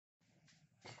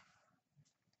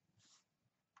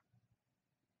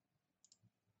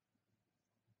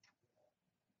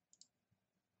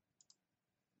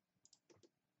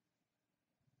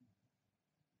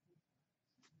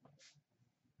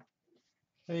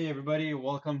Hey everybody,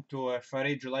 welcome to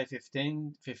Friday, July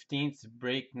 15th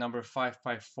break number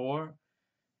 554,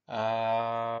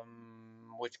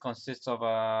 which consists of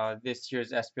this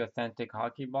year's SP Authentic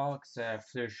Hockey Box,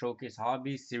 Flair Showcase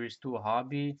Hobby, Series 2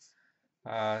 Hobby,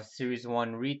 Series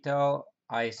 1 Retail,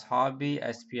 Ice Hobby,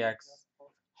 SPX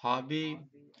Hobby,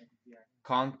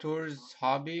 Contours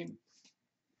Hobby,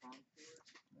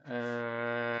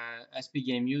 SP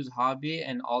Game Use Hobby,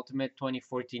 and Ultimate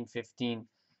 2014-15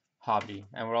 Hobby.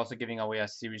 And we're also giving away a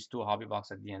Series 2 Hobby Box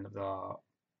at the end of the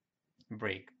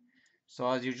break. So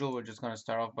as usual, we're just going to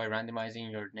start off by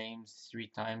randomizing your names 3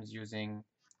 times using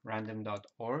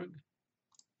random.org.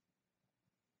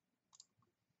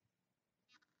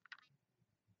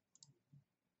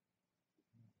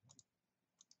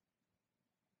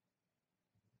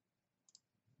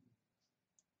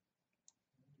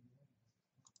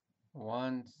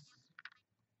 Once,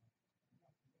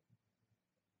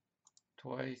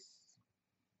 twice,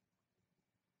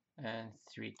 and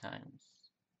 3 times.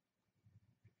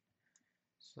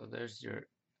 So there's your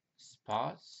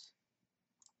spots.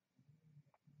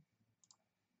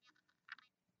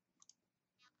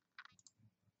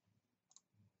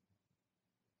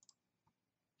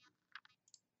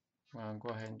 I'll go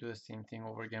ahead and do the same thing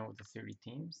over again with the 30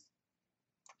 teams.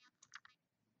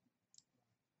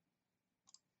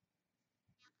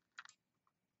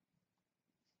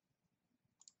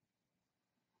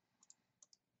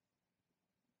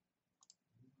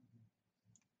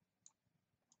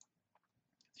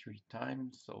 Three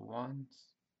times, so once,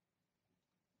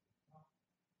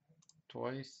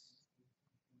 twice,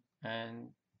 and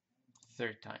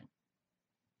third time.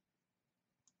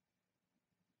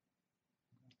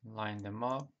 Line them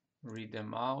up, read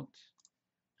them out,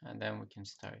 and then we can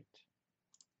start.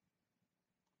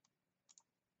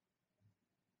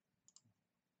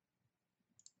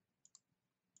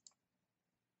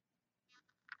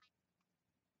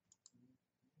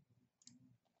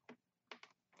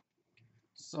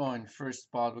 So in first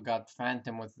spot, we got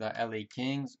Phantom with the LA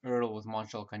Kings, Earl with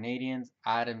Montreal Canadiens,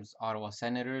 Adams Ottawa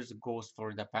Senators, Ghost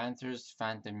Florida Panthers,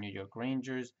 Phantom New York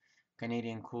Rangers,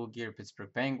 Canadian Cool Gear Pittsburgh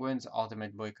Penguins,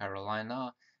 Ultimate Boy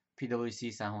Carolina,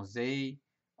 PWC San Jose,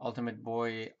 Ultimate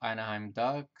Boy Anaheim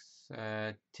Ducks,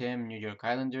 Tim New York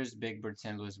Islanders, Big Bird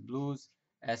St. Louis Blues,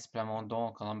 S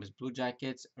Plamondon Columbus Blue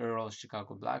Jackets, Earl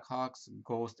Chicago Blackhawks,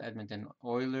 Ghost Edmonton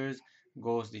Oilers,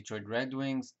 Ghost Detroit Red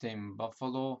Wings, Tim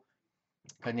Buffalo,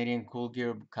 Canadian Cool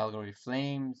Gear Calgary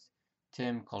Flames,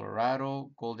 Tim Colorado,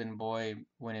 Golden Boy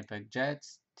Winnipeg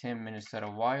Jets, Tim Minnesota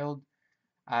Wild,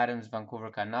 Adams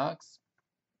Vancouver Canucks,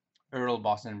 Earl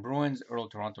Boston Bruins, Earl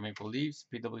Toronto Maple Leafs,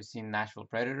 PWC Nashville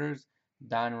Predators,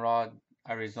 Dan Rod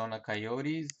Arizona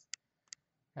Coyotes,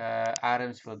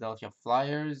 Adams Philadelphia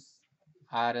Flyers,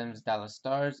 Adams Dallas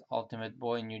Stars, Ultimate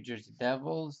Boy New Jersey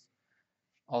Devils,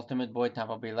 Ultimate Boy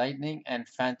Tampa Bay Lightning, and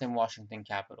Phantom Washington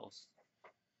Capitals.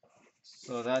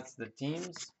 So that's the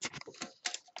teams.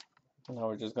 Now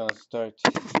we're just gonna start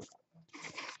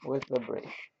with the break.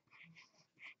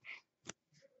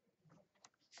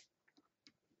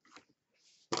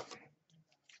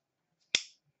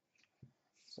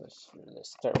 So let's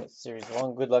start with Series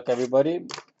 1. Good luck, everybody.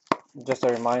 Just a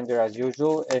reminder, as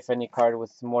usual, if any card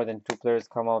with more than 2 players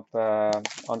come up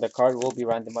on the card, we'll be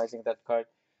randomizing that card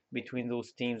between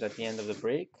those teams at the end of the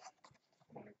break.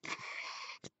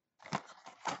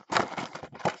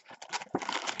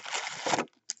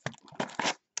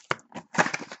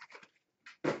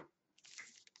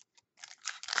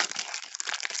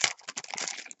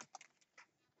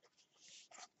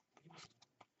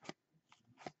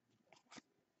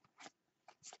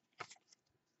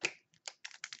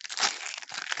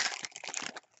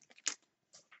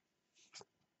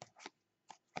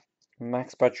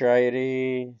 Max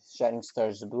Pacioretty, Shining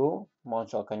Stars Blue,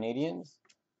 Montreal Canadiens.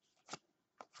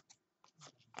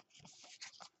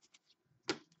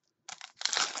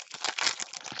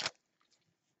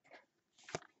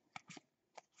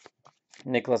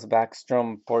 Nicholas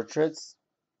Backstrom Portraits,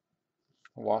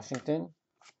 Washington.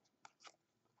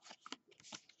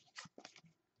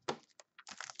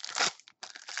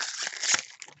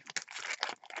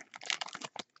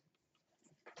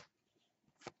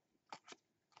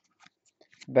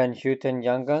 Ben Houghton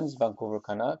Young Guns, Vancouver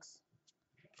Canucks.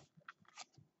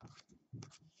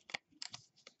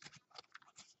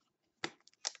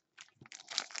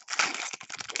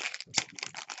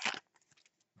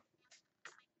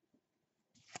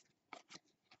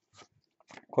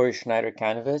 Corey Schneider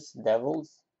Canvas,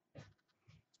 Devils.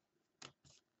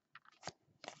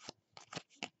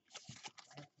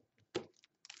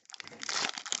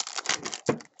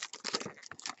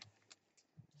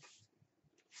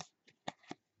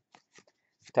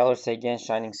 Taylor Sagan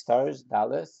Shining Stars,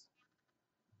 Dallas.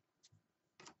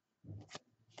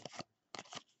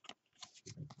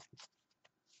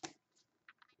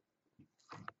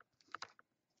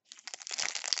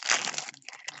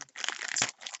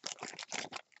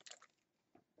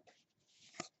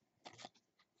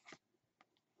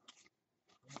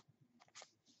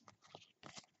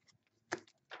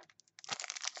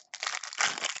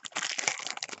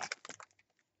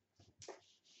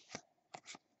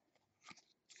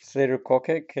 Slater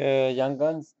Kokek, Young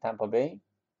Guns, Tampa Bay.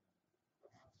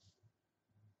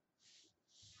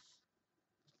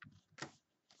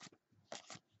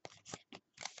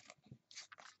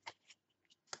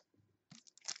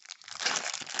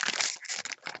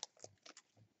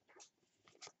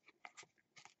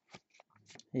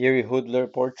 Yuri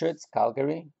Hoodler Portraits,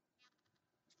 Calgary.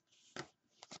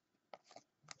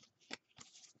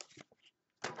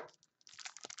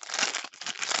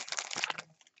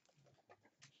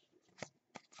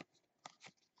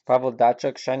 Pavel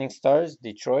Datsyuk Shining Stars,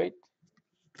 Detroit.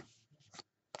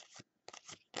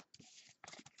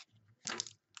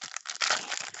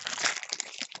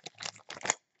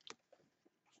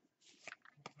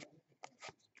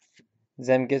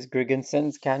 Zemgus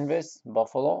Girgensons Canvas,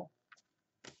 Buffalo.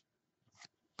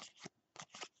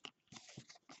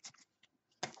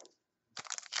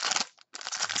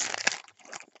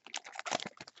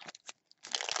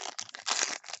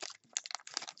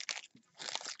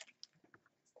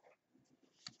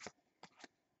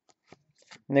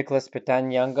 Nicholas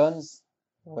Petan Young Guns,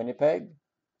 Winnipeg.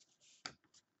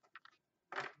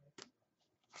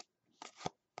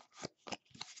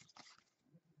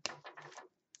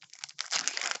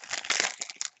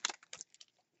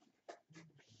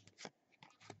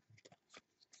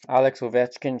 Alex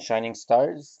Ovechkin Shining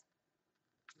Stars,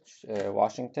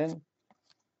 Washington.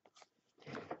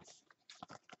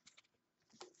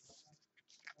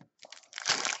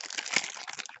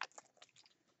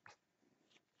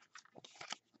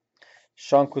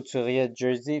 Sean Couturier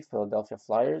Jersey, Philadelphia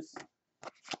Flyers.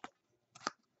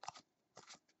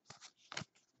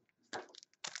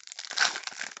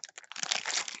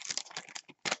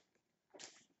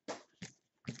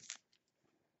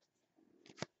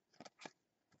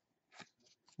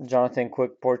 Jonathan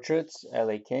Quick Portraits,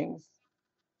 LA Kings.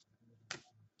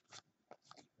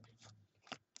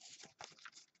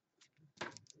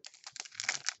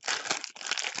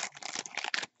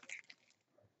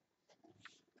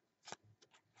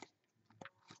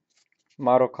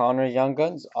 Matt O'Connor Young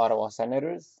Guns, Ottawa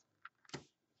Senators.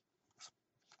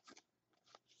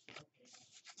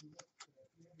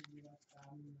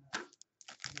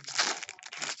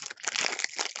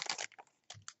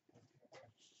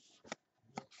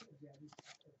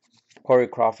 Corey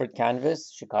Crawford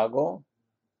Canvas, Chicago.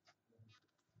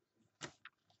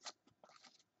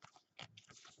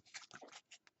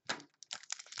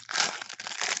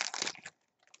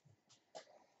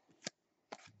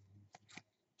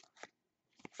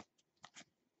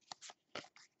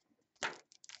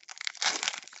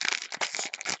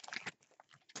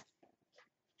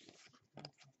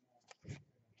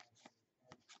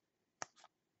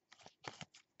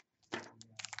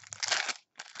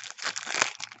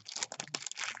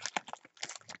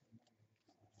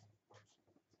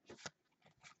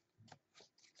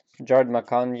 Jared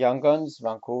McCann Young Guns,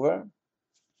 Vancouver.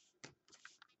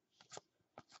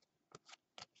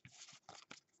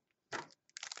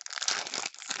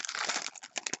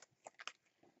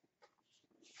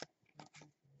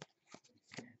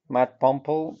 Matt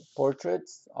Pumple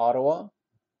Portraits, Ottawa.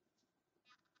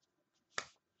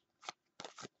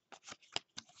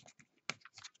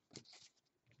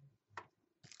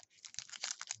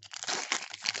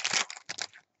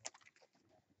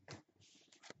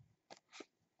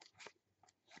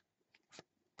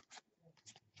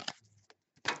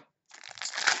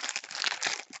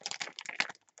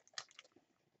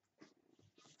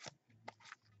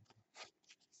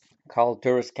 Carl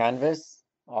Turris Canvas,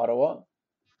 Ottawa.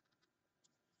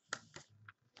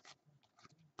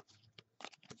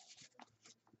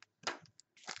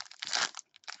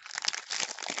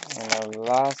 And our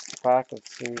last pack of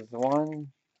Series 1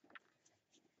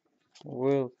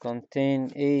 will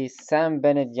contain a Sam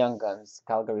Bennett Young Guns,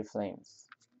 Calgary Flames.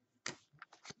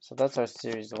 So that's our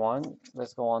Series 1.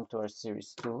 Let's go on to our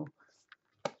Series 2.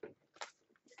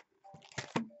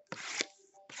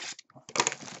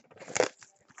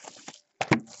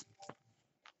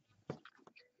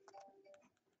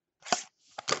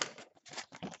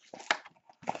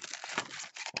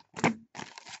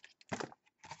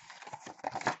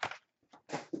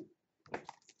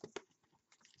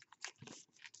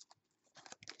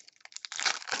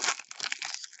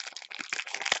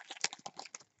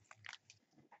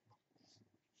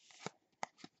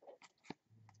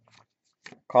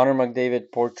 Connor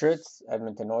McDavid Portraits,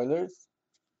 Edmonton Oilers.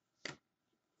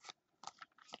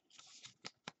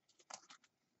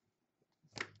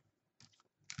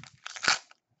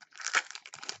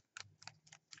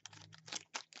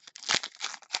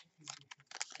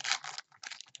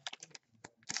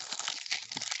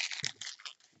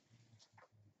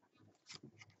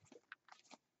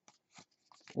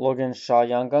 Logan Shaw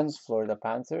Young Guns, Florida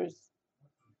Panthers.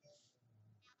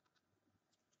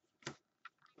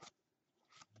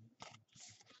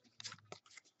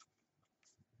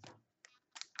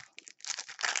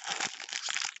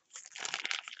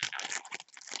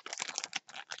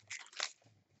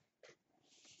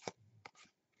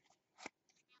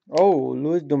 Oh,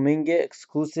 Luis Domingue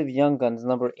exclusive Young Guns,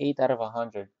 number 8 out of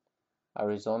 100.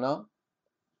 Arizona.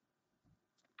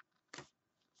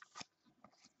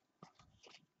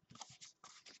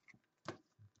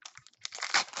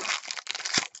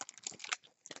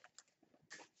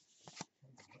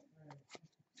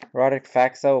 Radek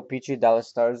Faksa Opeachy Dallas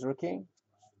Stars rookie.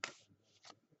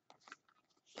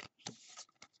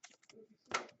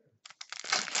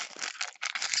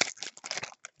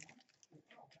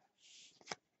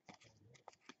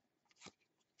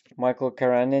 Michael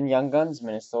Karanin Young Guns,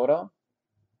 Minnesota.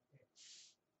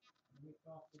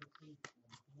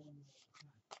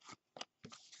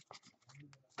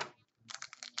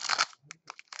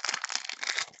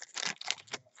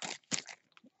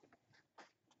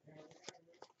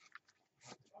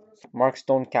 Mark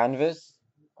Stone Canvas,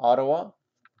 Ottawa.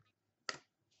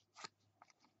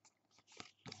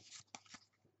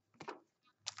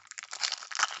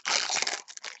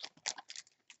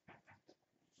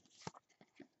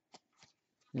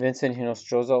 Vincent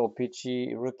Hinostroza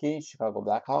Opeachy rookie, Chicago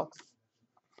Blackhawks.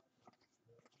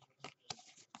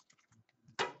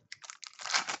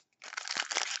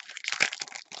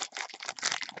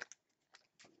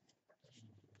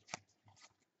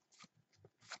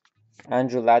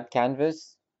 Andrew Ladd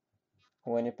Canvas,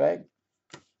 Winnipeg.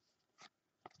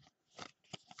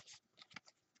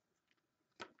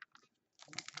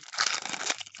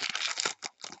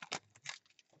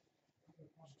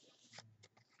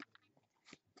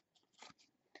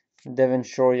 Devon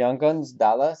Shore Young Guns,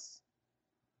 Dallas.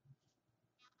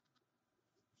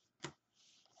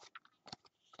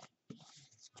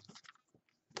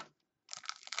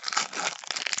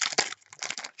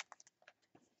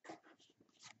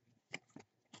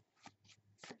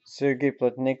 Sergei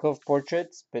Plotnikov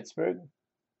Portraits, Pittsburgh.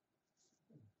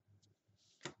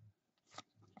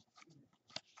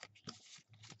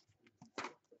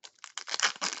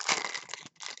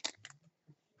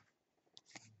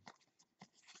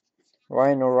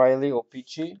 Ryan O'Reilly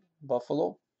Opeachy,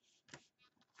 Buffalo.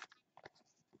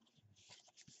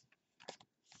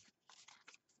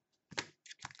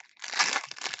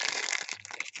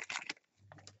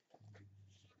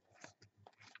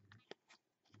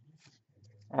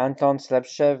 Anton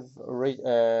Slepchev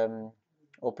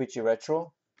Opeachy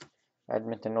Retro,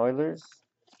 Edmonton Oilers.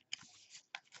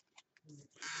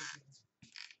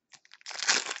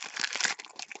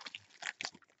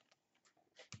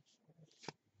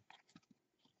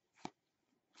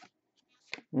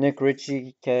 Nick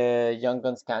Ritchie Young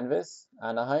Guns Canvas,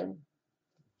 Anaheim.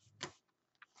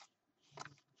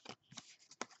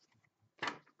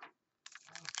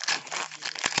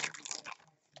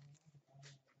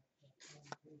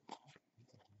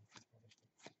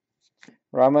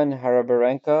 Raman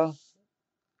Harabarenka,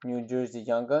 New Jersey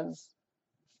Young Guns.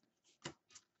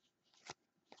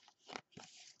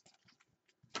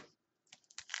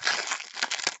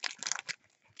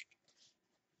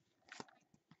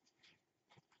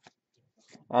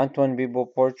 Antoine Bibo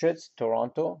Portraits,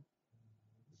 Toronto.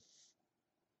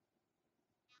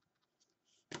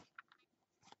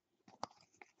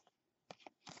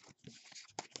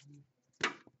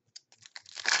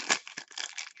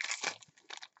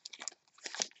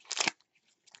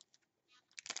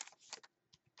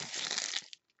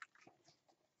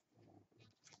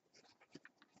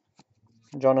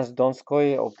 Jonas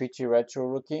Donskoy Opeachy Retro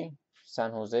rookie,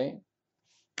 San Jose.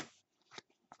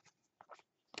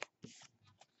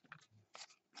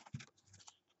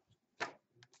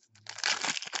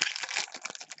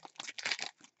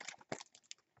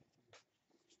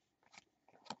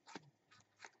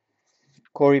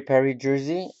 Corey Perry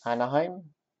jersey, Anaheim.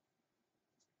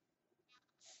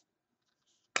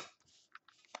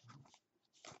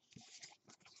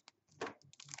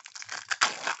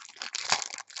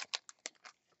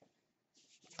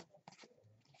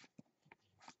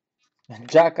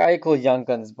 Jack Eichel Young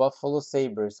Guns, Buffalo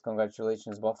Sabres.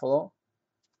 Congratulations, Buffalo.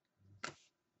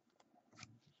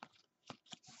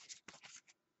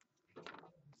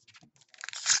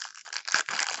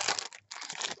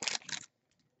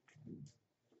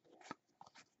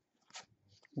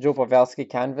 Joe Pavelski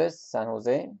canvas, San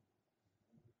Jose.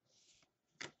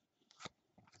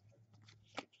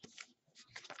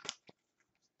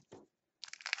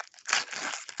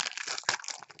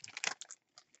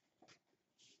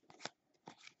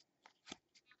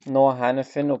 Noah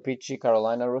Hannafin, O-Pee-Chee,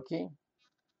 Carolina rookie.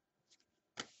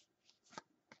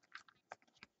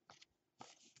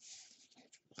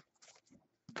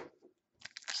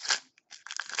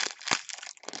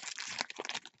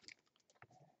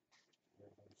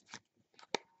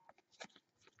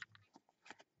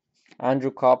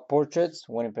 Andrew Copp portraits,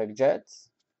 Winnipeg Jets.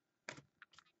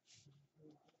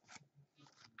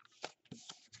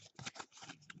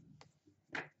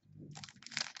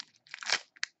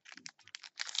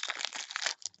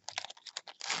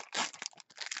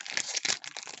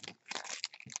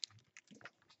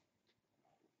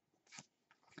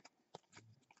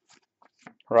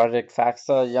 Radek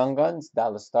Faksa, Young Guns,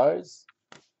 Dallas Stars.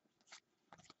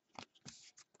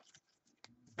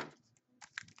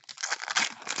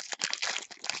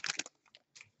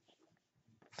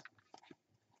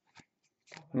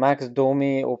 Max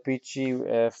Domi,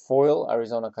 O-Pee-Chee, foil,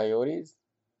 Arizona Coyotes.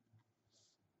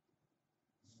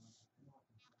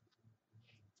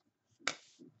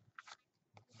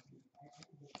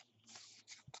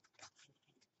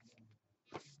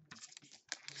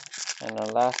 And our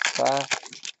last pack,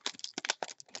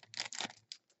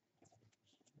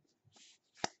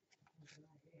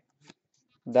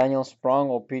 Daniel Sprong,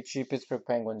 O-Pee-Chee, Pittsburgh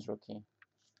Penguins rookie.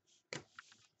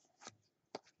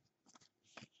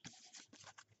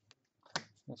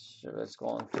 Let's go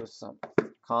on through some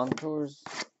contours.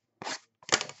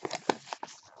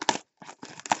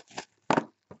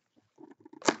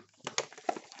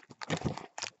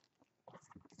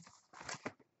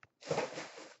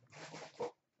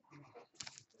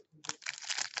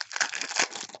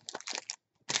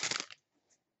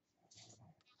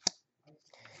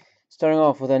 Starting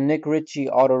off with a Nick Ritchie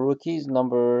auto rookies,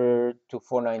 number to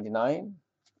 499,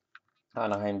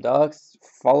 Anaheim Ducks,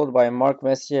 followed by Mark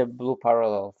Messier blue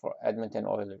parallel for Edmonton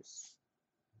Oilers.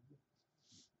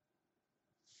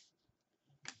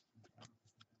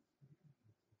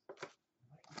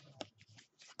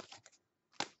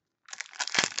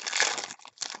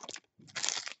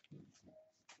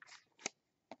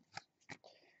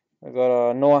 We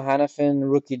got a Noah Hannafin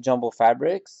rookie jumbo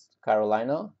fabrics,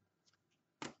 Carolina,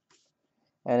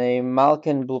 and a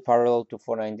Malkin blue parallel to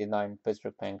 499,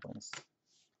 Pittsburgh Penguins.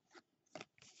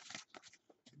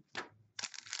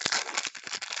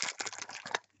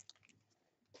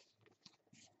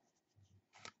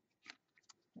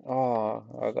 Oh,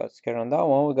 I got scared on that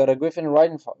one. We got a Griffin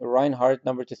Reinhardt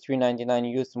number to 399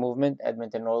 youth movement,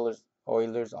 Edmonton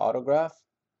Oilers autograph.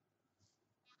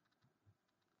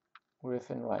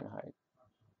 Griffin Reinhardt,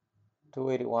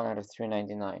 281 out of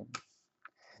 399.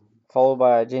 Followed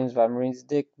by James Van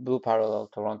Riemsdyk blue parallel,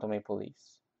 Toronto Maple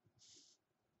Leafs.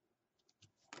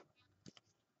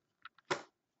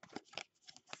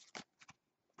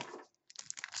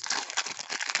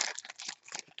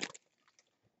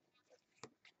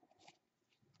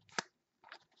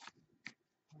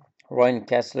 Ryan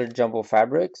Kessler jumbo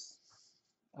fabrics,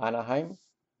 Anaheim.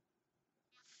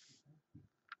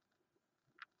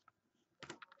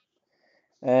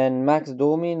 And Max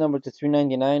Domi number to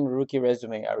 399 rookie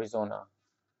resume, Arizona.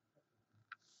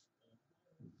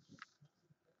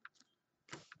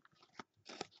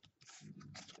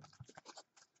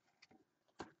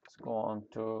 Let's go on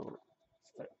to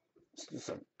let's do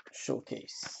some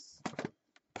showcase.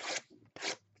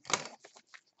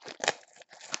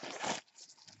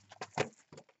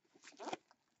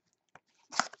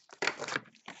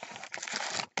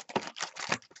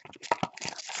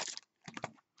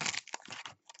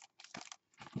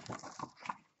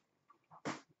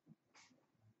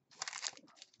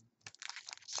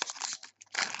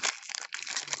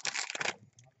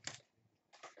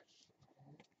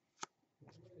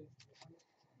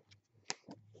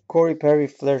 Corey Perry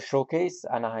Flair Showcase,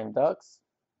 Anaheim Ducks.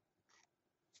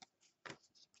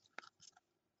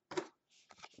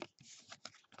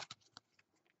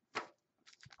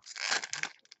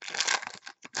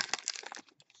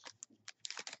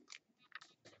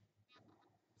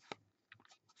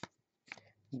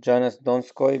 Jonas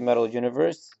Donskoy Metal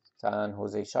Universe, San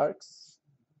Jose Sharks.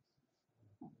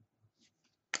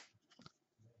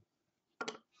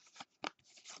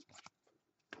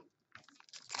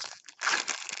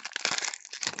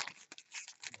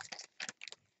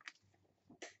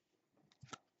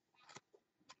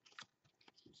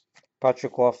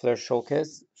 Patrick Waffler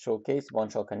Showcase,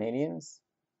 Montreal Canadiens.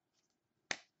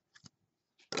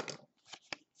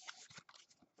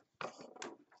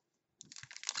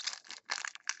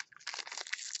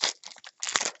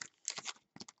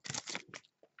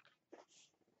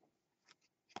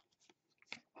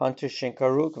 Hunter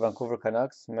Shinkaruk, Vancouver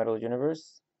Canucks, Metal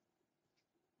Universe.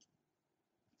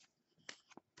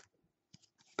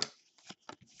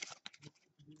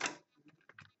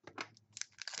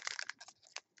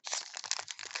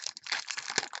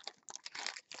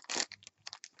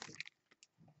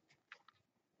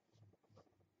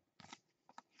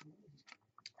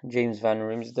 James Van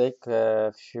Riemsdyk,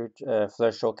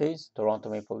 Fleur Showcase,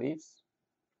 Toronto Maple Leafs.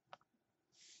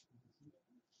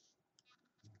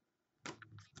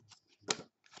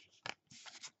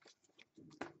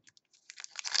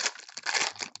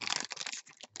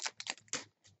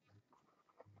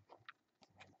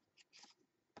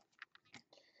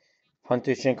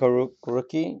 Hunter Shinkaruk,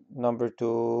 rookie, number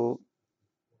to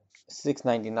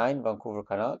 699, Vancouver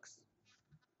Canucks.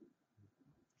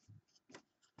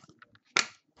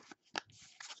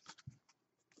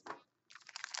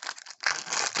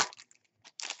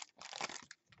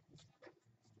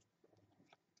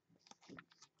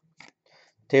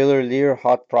 Taylor Lear,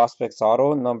 Hot Prospects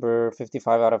Auto, number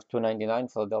 55 out of 299,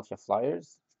 Philadelphia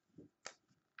Flyers.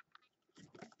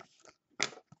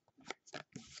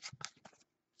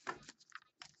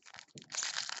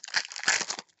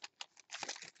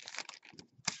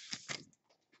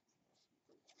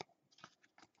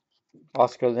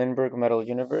 Oscar Lindbergh, Metal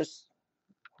Universe,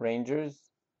 Rangers.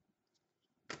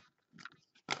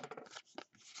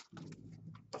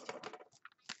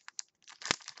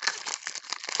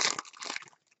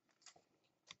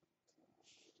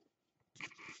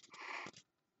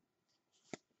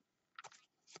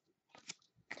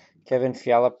 Kevin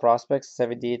Fiala, Prospects,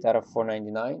 78 out of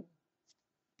 499,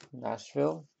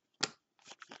 Nashville.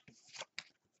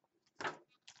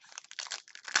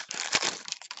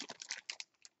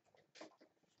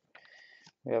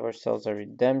 We have ourselves a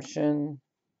redemption.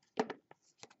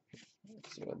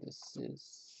 Let's see what this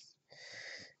is.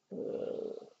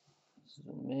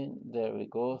 Zoom in. There we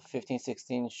go.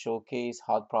 15-16 Showcase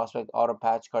Hot Prospect Auto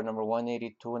Patch Card number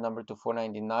 182, number to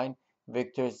 499.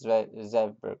 Victor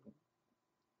Zevberg.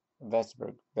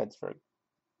 Vetsberg.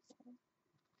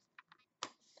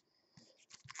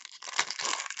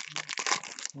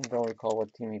 I don't recall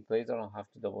what team he plays. I don't have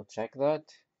to double check that.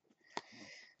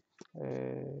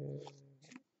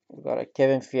 We got a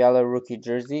Kevin Fiala rookie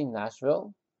jersey,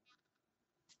 Nashville.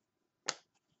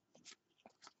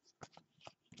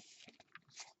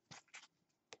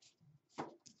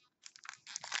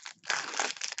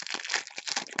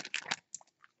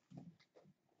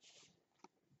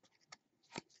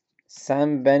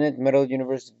 Sam Bennett, Metal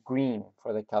Universe green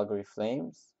for the Calgary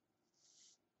Flames.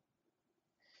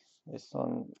 This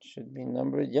one should be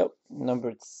numbered. Yep,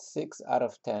 numbered 6 out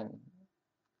of 10.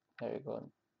 There you go.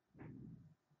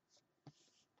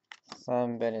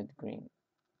 Sam Bennett green.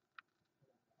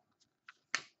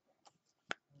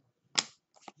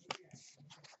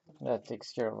 That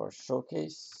takes care of our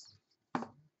showcase.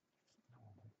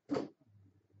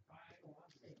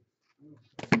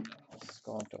 Let's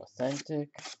go into authentic.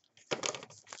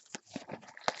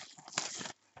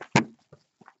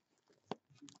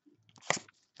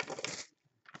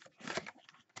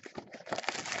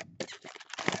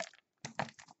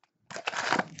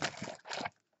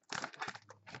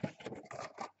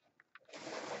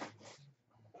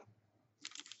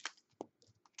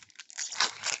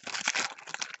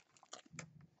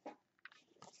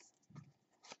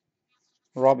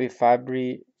 Robbie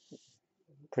Fabry,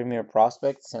 Premier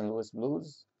Prospect, St. Louis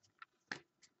Blues.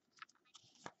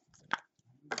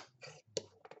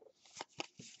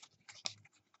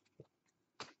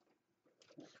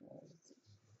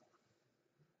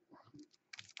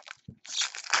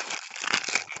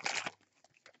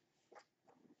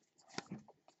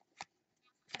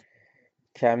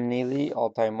 Cam Neely,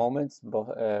 All-Time Moments,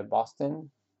 Boston.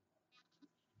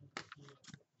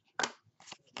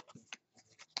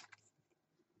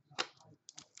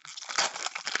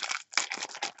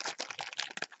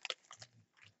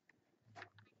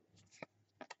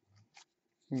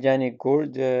 Yannick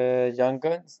Gourde, Young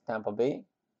Guns, Tampa Bay.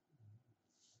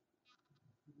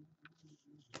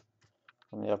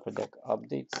 From the Upper Deck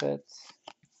update set.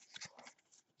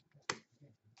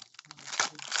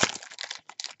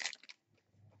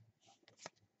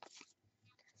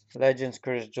 Legends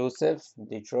Chris Joseph,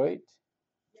 Detroit.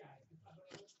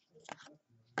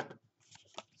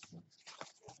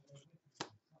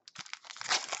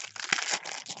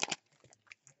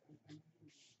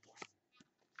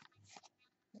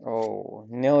 Oh,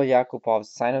 Neil Yakupov,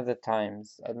 Sign of the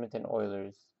Times, Edmonton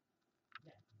Oilers.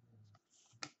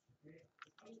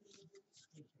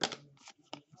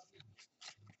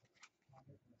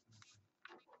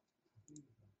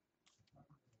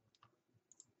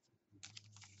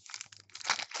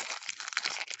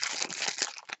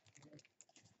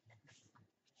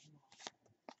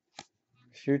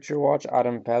 Future Watch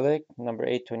Adam Pellick, number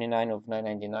 829 of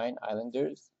 999,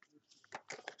 Islanders.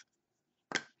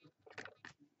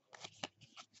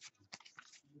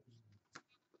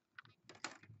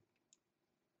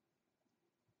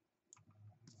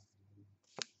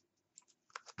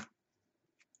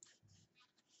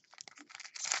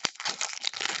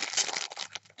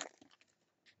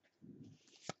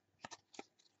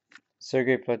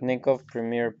 Sergei Plotnikov,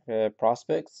 Premier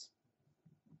Prospects,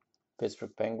 Pittsburgh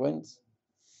Penguins.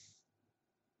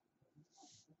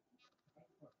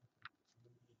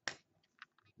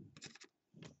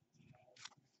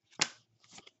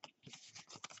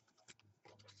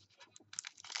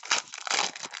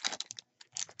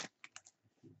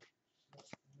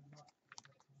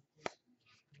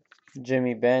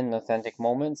 Jimmy Benn, Authentic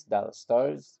Moments, Dallas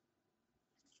Stars.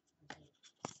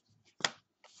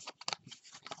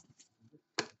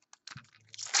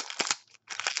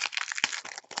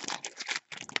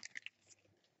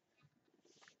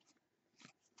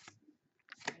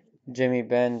 Jimmy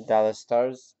Benn, Dallas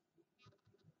Stars.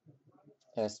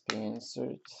 SP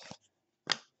insert.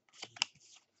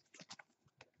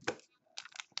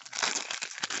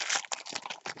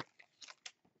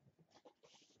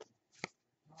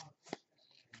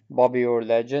 Bobby Orr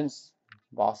Legends,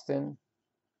 Boston.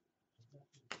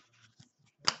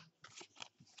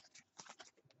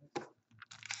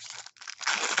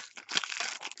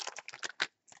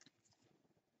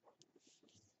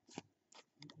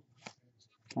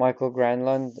 Michael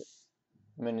Granlund,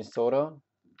 Minnesota,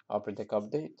 Upper Deck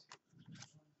Update.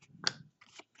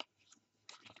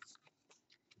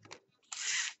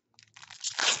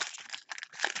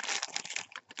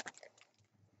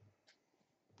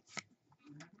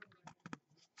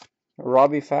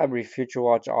 Robbie Fabry, Future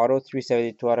Watch Auto,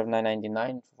 372 out of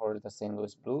 999 for the St.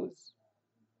 Louis Blues.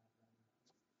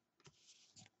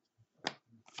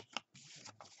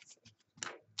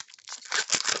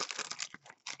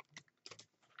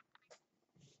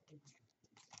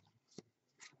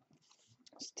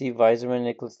 Steve Yzerman,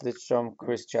 Nicholas Lidstrom,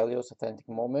 Chris Chelios, Authentic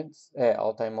Moments,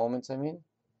 All-Time Moments, I mean,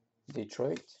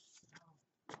 Detroit.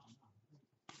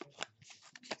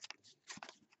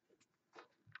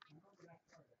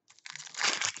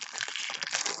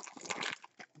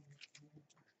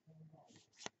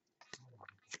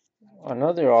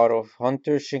 Another auto of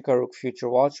Hunter Shinkaruk Future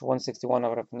Watch, 161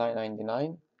 out of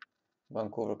 999,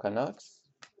 Vancouver Canucks.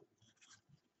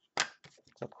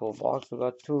 It's a cool box. We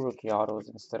got 2 rookie autos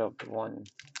instead of the 1,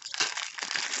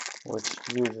 which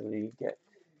usually you get.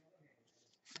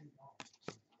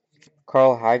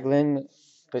 Carl Hagelin,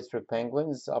 Pittsburgh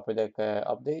Penguins, Upper Deck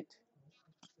Update.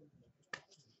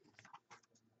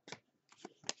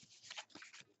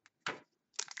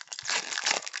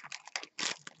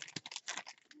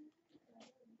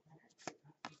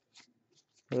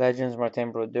 Legends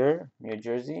Martin Brodeur, New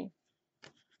Jersey.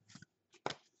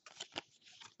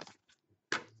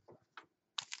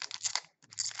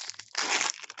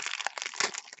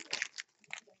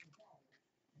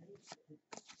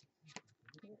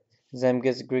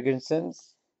 Zemgus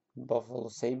Grigersons, Buffalo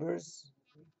Sabres.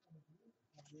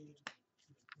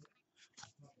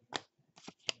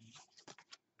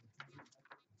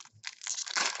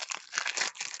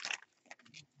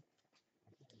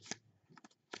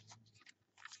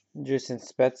 Jason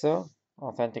Spezza,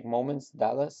 Authentic Moments,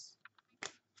 Dallas.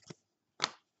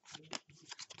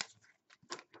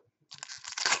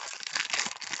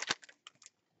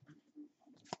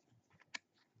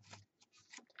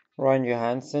 Ryan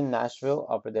Johansson, Nashville,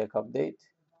 Upper Deck Update.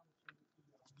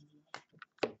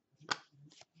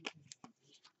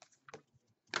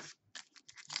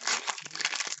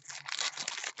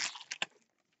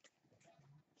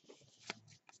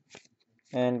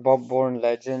 And Bob Bourne,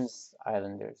 Legends,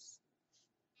 Islanders.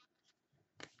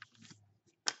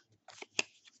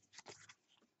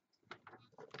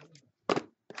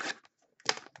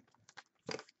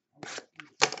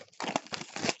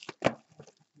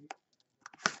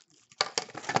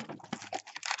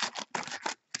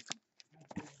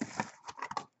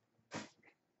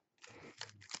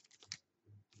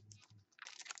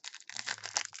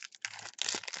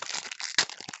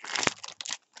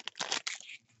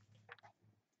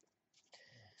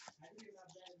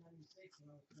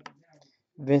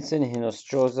 Vincent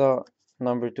Hinostroza,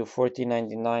 number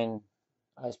 240.99,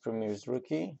 Ice Premier's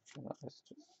rookie.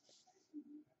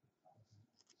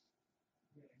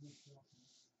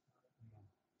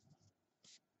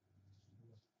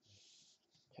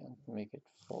 Can't make it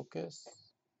focus.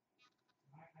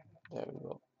 There we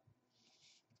go.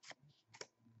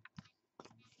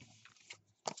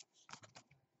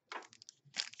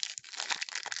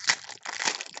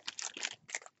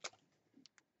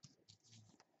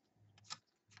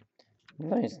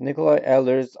 Nice. Nikolai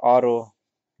Ehlers auto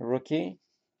rookie,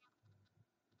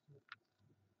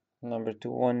 number to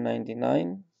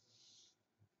 199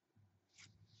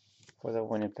 for the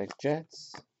Winnipeg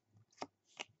Jets.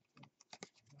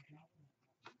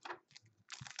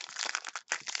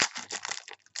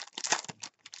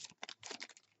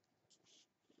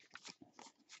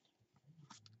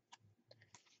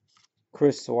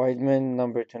 Chris Weidman,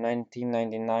 number to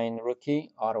 1999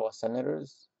 rookie, Ottawa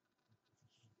Senators.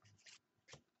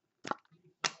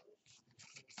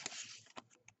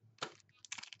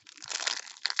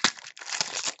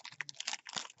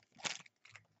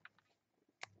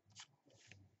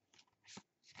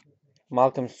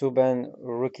 Malcolm Subban,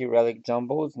 rookie relic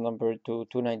jumbos, number to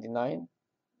 299,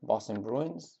 Boston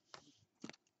Bruins.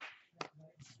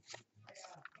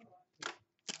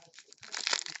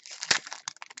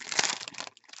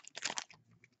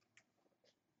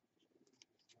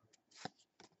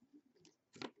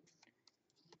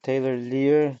 Taylor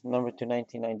Lear, number to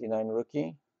 1999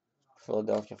 rookie,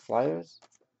 Philadelphia Flyers.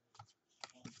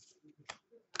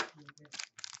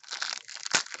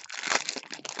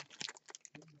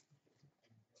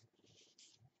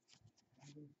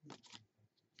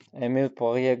 Emile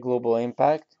Poirier, Global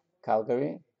Impact,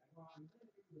 Calgary.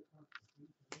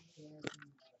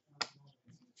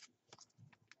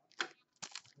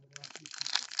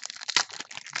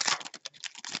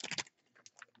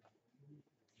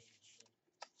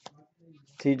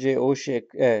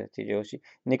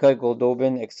 Nikolai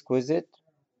Goldobin, Exquisite,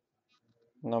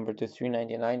 number to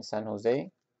 399, San Jose.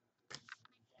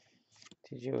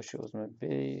 TJ Oshie was my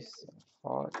base,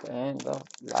 hot, and the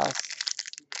last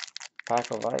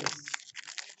pack of ice.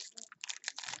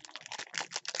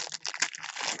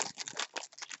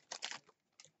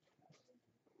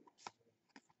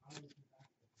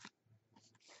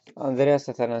 Andreas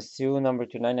Athanasiou, number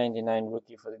to 999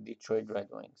 rookie for the Detroit Red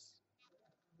Wings.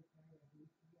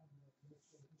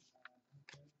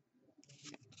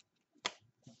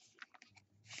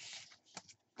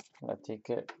 That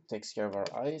takes care of our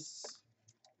ice.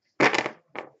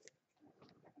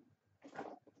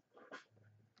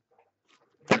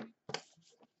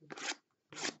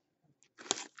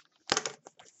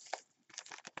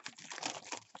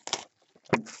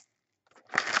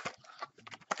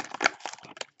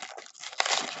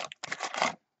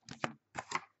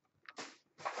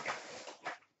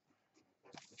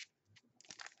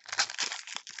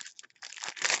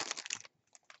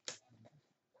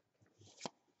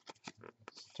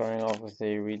 Starting off with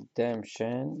a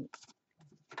redemption.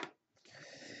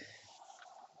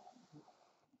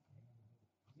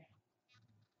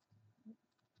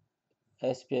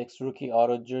 SPX rookie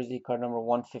auto jersey, card number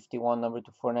 151, number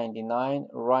to 499,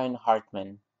 Ryan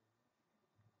Hartman.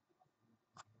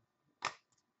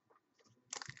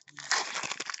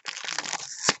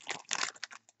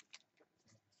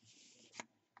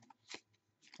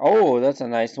 Oh, that's a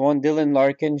nice one. Dylan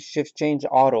Larkin, shift change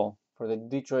auto for the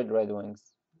Detroit Red Wings.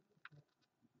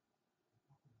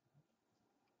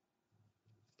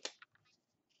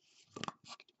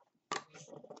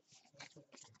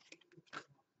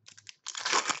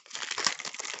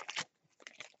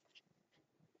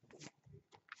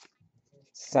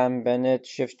 Sam Bennett,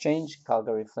 shift change,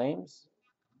 Calgary Flames.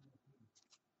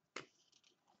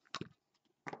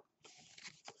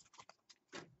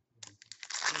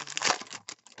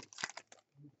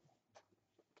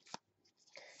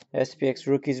 SPX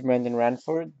rookies, Brendan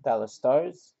Ranford, Dallas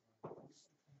Stars.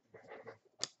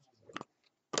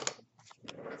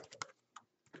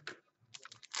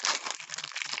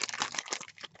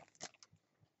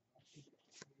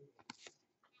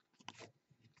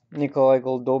 Nikolai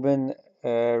Goldobin,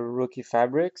 rookie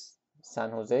fabrics, San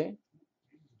Jose.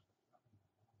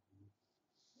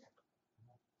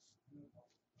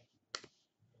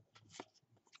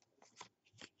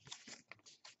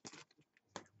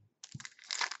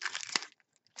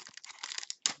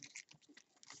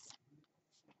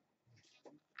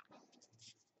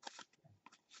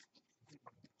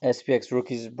 SPX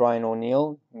rookies, Brian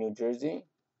O'Neill, New Jersey.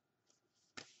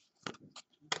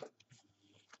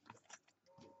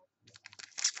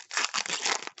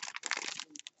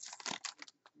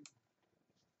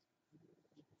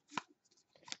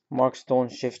 Mark Stone,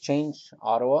 shift change,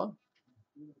 Ottawa.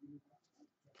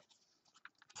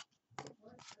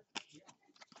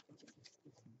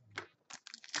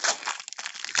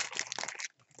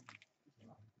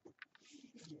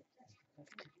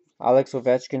 Alex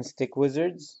Ovechkin, Stick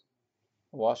Wizards,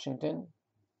 Washington.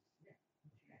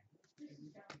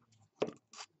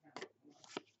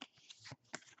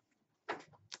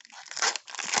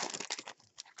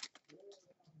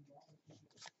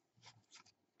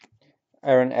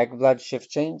 Aaron Ekblad,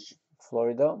 shift change,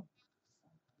 Florida.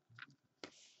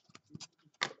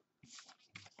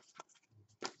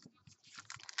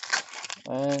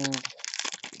 And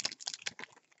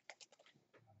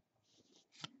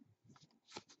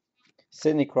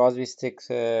Sidney Crosby sticks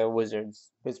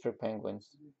Wizards, Pittsburgh Penguins.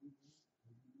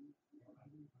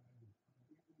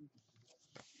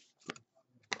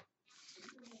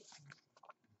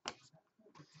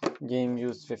 Game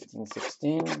used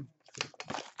 15-16.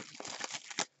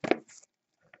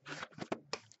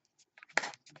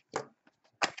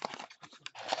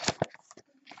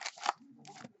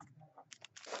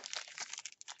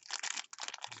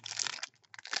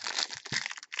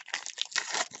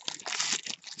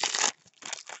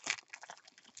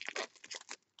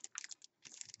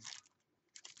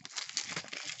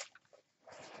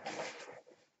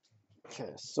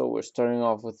 Okay, so we're starting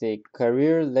off with a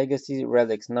Career Legacy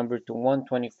Relics number to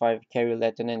 125 Carey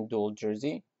Lettinen dual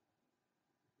jersey.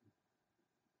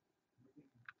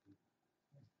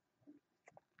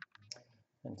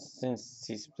 And since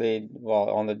he's played, well,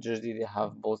 on the jersey they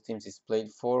have both teams he's played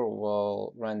for,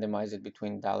 we'll randomize it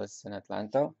between Dallas and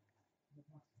Atlanta.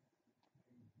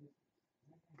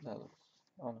 Oh,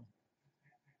 no.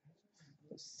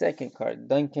 Second card,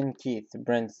 Duncan Keith,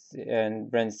 Brent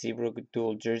Seabrook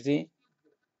dual jersey,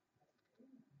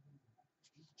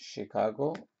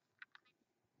 Chicago.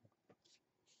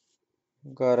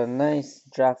 Got a nice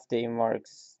draft day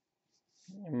marks.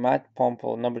 Matt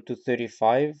Pomple, number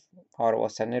 235, Ottawa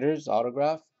Senators,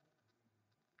 autograph.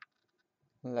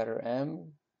 Letter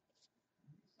M.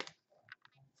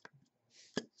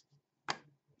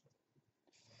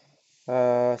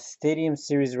 Stadium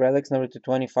Series Relics, number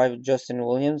 225, Justin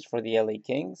Williams for the LA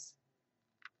Kings.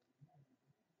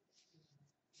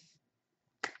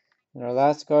 And our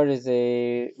last card is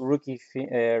a rookie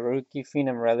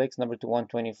Phenom Relics, number to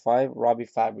 125, Robbie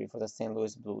Fabry for the St.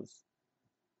 Louis Blues.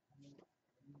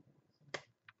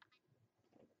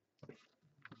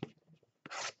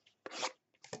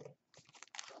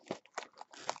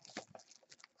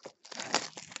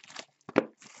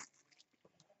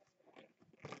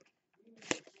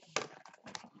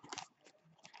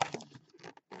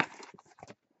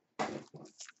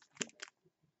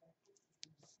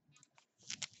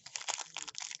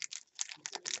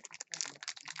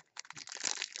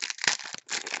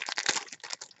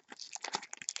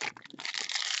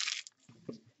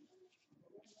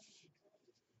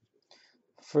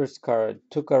 First card,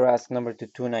 Tuukka Rask, number to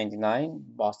 299,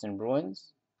 Boston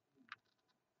Bruins.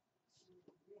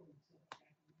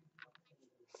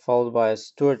 Followed by a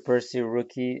Stuart Percy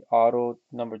rookie auto,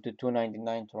 number to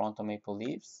 299, Toronto Maple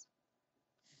Leafs.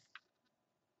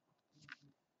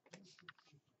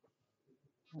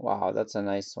 Wow, that's a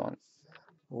nice one.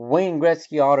 Wayne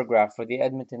Gretzky autograph for the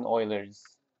Edmonton Oilers.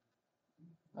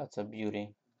 That's a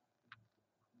beauty.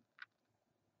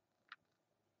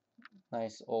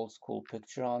 Nice old school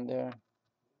picture on there.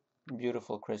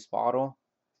 Beautiful crisp auto.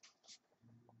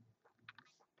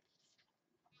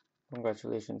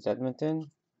 Congratulations,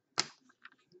 Edmonton.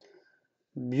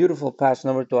 Beautiful patch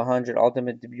number to 100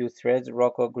 Ultimate Debut Threads,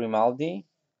 Rocco Grimaldi.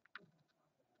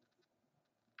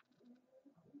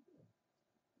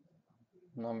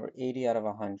 Number 80 out of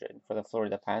 100 for the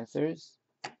Florida Panthers.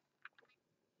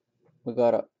 We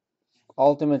got a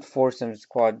Ultimate Foursome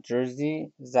Squad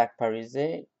jersey, Zach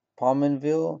Parise,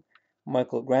 Pominville,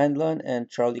 Michael Granlund, and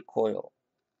Charlie Coyle.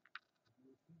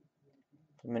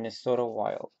 Minnesota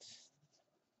Wild.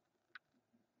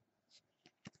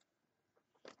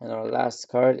 And our last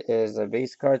card is a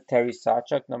base card, Terry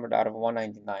Sawchuk, numbered out of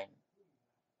 199.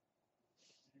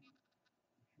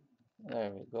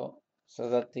 There we go. So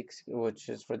that takes, which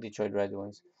is for Detroit Red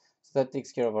Wings. So that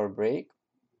takes care of our break.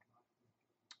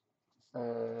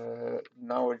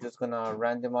 Now we're just gonna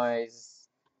randomize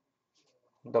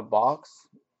the box.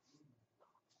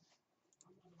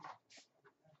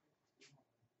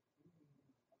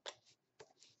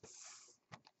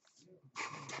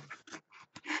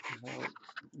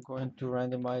 We're going to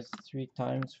randomize 3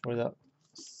 times for the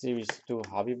Series 2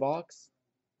 Hobby box.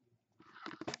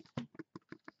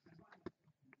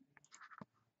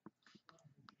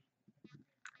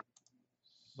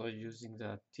 So using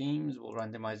the teams, we'll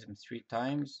randomize them 3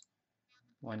 times.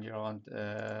 When you're on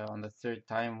the third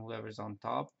time, whoever's on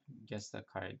top gets the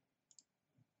card,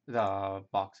 the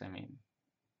box, I mean.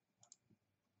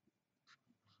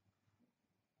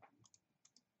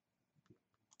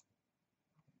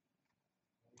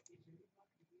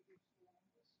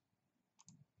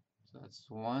 So that's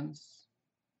once,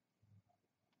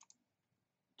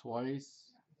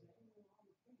 twice,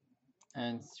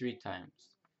 and 3 times.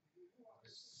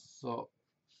 So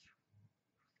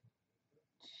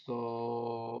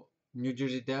New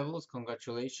Jersey Devils,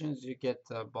 congratulations. You get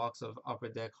a box of Upper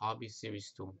Deck Hobby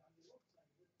Series 2.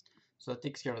 So that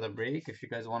takes care of the break. If you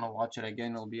guys want to watch it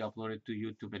again, it'll be uploaded to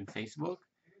YouTube and Facebook.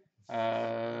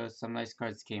 Some nice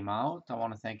cards came out. I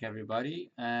want to thank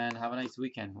everybody and have a nice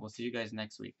weekend. We'll see you guys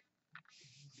next week.